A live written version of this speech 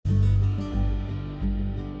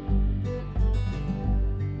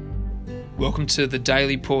Welcome to the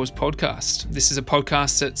Daily Pause podcast. This is a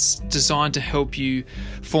podcast that's designed to help you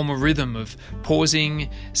form a rhythm of pausing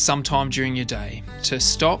sometime during your day, to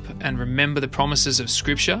stop and remember the promises of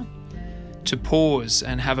Scripture, to pause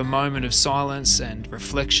and have a moment of silence and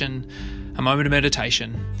reflection, a moment of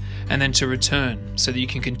meditation, and then to return so that you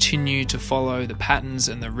can continue to follow the patterns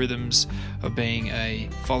and the rhythms of being a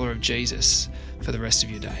follower of Jesus for the rest of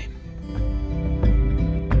your day.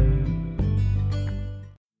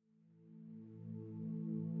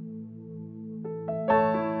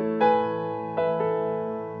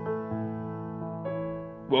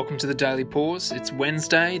 Welcome to the Daily Pause. It's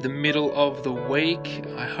Wednesday, the middle of the week.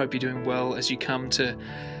 I hope you're doing well as you come to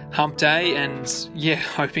Hump Day, and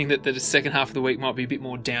hoping that the second half of the week might be a bit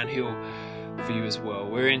more downhill for you as well.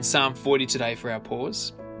 We're in Psalm 40 today for our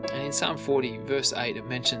pause, and in Psalm 40, verse 8, it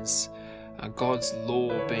mentions God's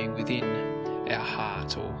law being within our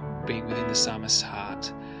heart, or being within the psalmist's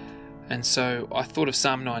heart. And so I thought of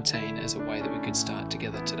Psalm 19 as a way that we could start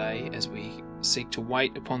together today as we seek to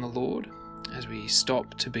wait upon the Lord, as we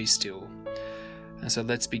stop to be still. And so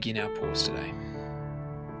let's begin our pause today.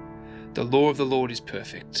 The law of the Lord is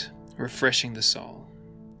perfect, refreshing the soul.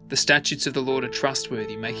 The statutes of the Lord are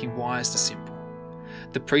trustworthy, making wise the simple.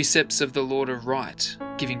 The precepts of the Lord are right,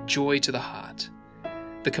 giving joy to the heart.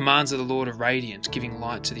 The commands of the Lord are radiant, giving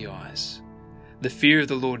light to the eyes. The fear of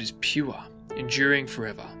the Lord is pure, enduring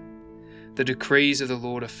forever. The decrees of the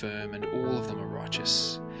Lord are firm, and all of them are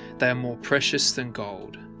righteous. They are more precious than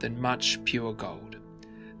gold, than much pure gold.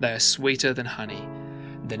 They are sweeter than honey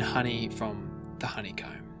from the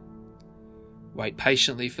honeycomb. Wait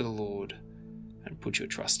patiently for the Lord and put your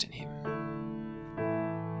trust in Him.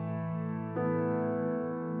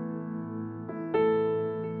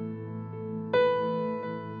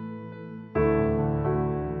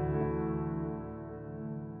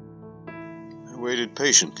 I waited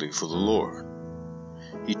patiently for the Lord.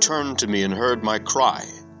 He turned to me and heard my cry.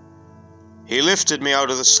 He lifted me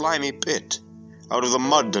out of the slimy pit, out of the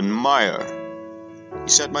mud and mire. He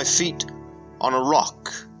set my feet on a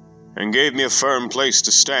rock and gave me a firm place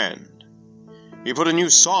to stand. He put a new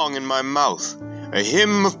song in my mouth, a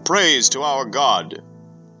hymn of praise to our God.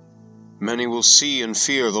 Many will see and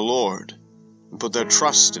fear the Lord and put their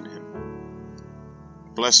trust in Him.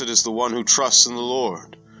 Blessed is the one who trusts in the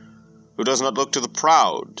Lord, who does not look to the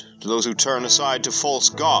proud, to those who turn aside to false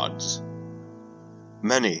gods.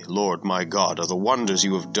 Many, Lord my God, are the wonders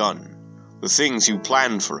you have done, the things you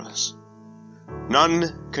planned for us.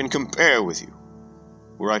 None can compare with you.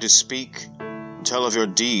 Were I to speak and tell of your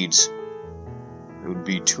deeds, it would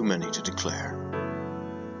be too many to declare.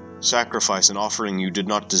 Sacrifice and offering you did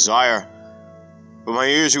not desire, but my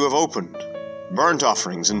ears you have opened. Burnt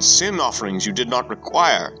offerings and sin offerings you did not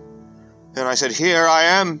require. Then I said, Here I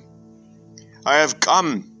am. I have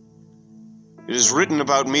come. It is written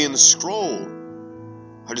about me in the scroll.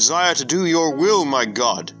 I desire to do your will, my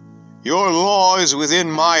God. Your law is within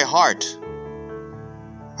my heart.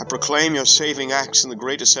 I proclaim your saving acts in the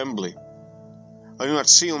great assembly. I do not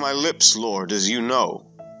seal my lips, Lord, as you know.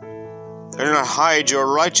 I do not hide your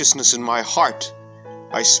righteousness in my heart.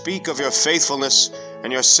 I speak of your faithfulness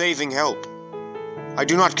and your saving help. I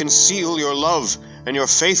do not conceal your love and your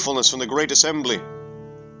faithfulness from the great assembly.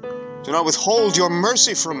 Do not withhold your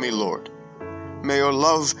mercy from me, Lord. May your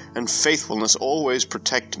love and faithfulness always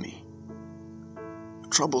protect me.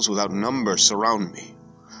 Troubles without number surround me.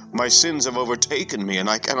 My sins have overtaken me, and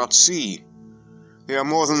I cannot see. They are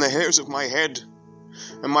more than the hairs of my head,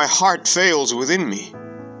 and my heart fails within me.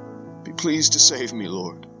 Be pleased to save me,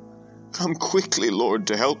 Lord. Come quickly, Lord,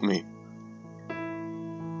 to help me.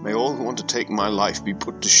 May all who want to take my life be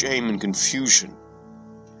put to shame and confusion.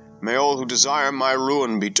 May all who desire my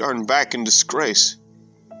ruin be turned back in disgrace.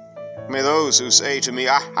 May those who say to me,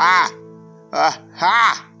 Aha!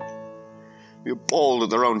 Aha! be appalled at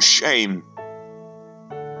their own shame.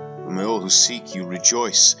 And may all who seek you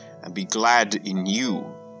rejoice and be glad in you.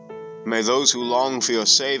 May those who long for your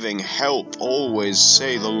saving help always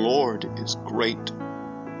say, The Lord is great.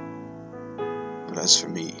 But as for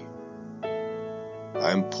me,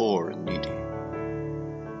 I am poor and needy.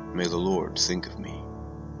 May the Lord think of me.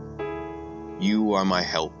 You are my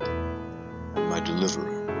help and my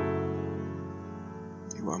deliverer.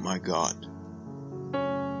 You are my God.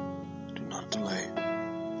 Do not delay.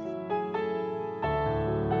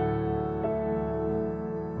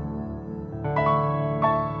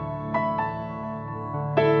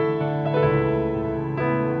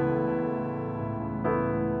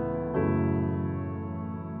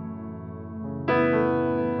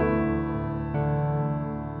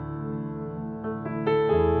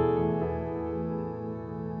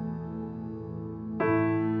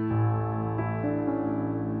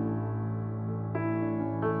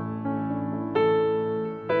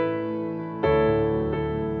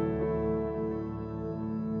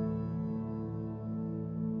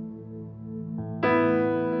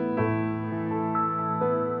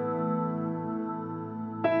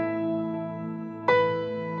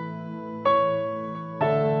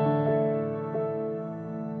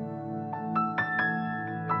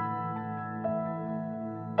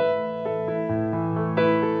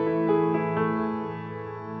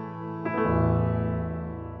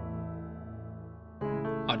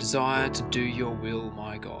 desire to do your will,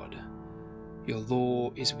 my God. Your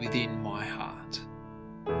law is within my heart.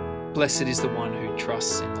 Blessed is the one who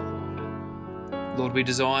trusts in the Lord. Lord, we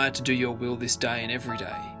desire to do your will this day and every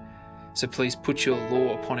day. So please put your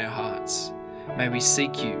law upon our hearts. May we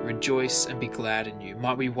seek you, rejoice and be glad in you.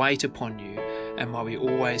 Might we wait upon you, and might we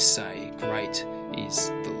always say, great is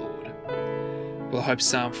the Lord. Well, I hope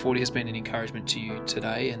Psalm 40 has been an encouragement to you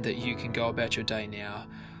today, and that you can go about your day now,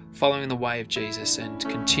 following the way of Jesus and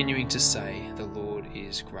continuing to say, the Lord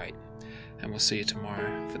is great. And we'll see you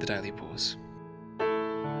tomorrow for the Daily Pause.